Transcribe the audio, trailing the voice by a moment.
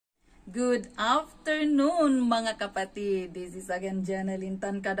Good afternoon mga kapatid. This is again Jeanalyn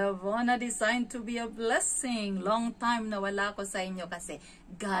Tan Cadavona, designed to be a blessing. Long time na wala ko sa inyo kasi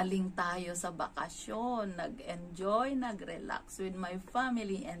galing tayo sa bakasyon. Nag-enjoy, nag-relax with my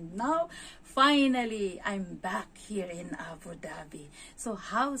family. And now, finally, I'm back here in Abu Dhabi. So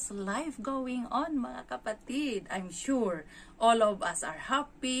how's life going on mga kapatid? I'm sure all of us are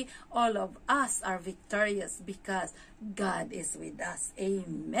happy. All of us are victorious because God is with us.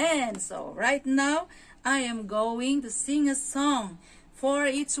 Amen. So right now, I am going to sing a song for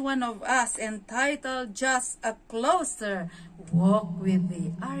each one of us entitled Just a Closer Walk with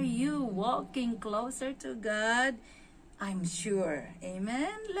Thee. Are you walking closer to God? I'm sure.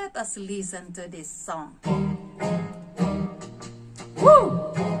 Amen. Let us listen to this song. Woo!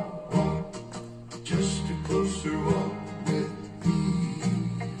 Just a closer walk with Thee.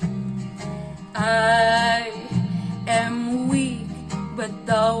 I am weak, but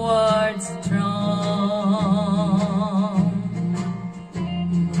Thou art strong.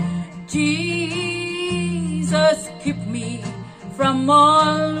 Jesus, keep me from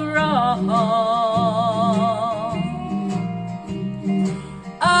all wrong.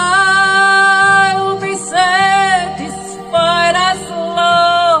 I'll be satisfied as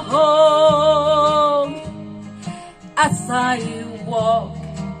long as I walk.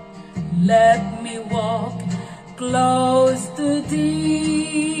 Let me walk close to Thee.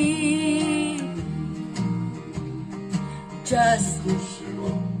 Just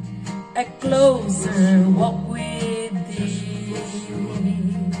a closer walk with Thee.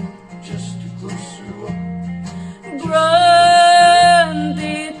 Just a closer walk. Grant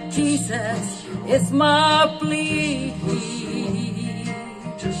it, Jesus, is my plea.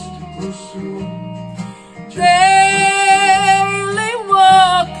 Just a closer walk. Daily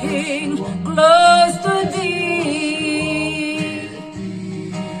walking close to Thee.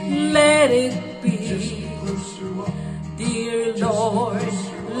 Let it be, Closer walk. dear Lord,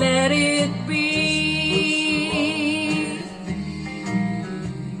 let it be.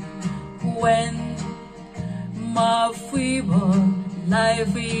 When my feeble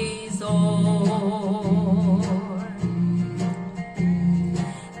life is o'er,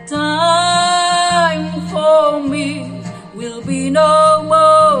 time for me will be no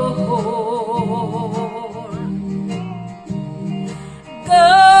more.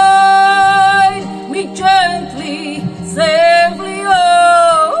 Guide me gently, safely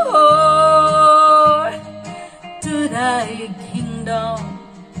o'er to Thy kingdom,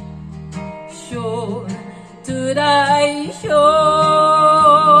 sure to Thy shore.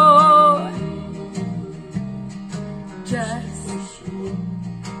 Just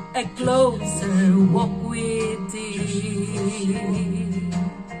a closer walk with Thee.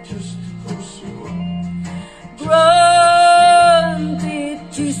 Just a closer walk. Grant it,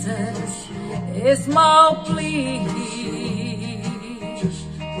 Jesus, is my plea. Just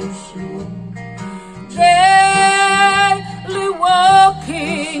a closer walk. Daily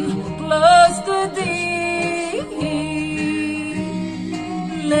walking close to Thee.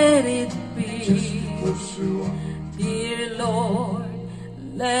 Let it be, Closer walk. dear Lord,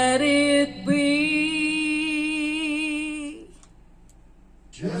 let it be.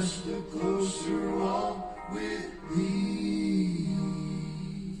 Just a closer walk with Thee.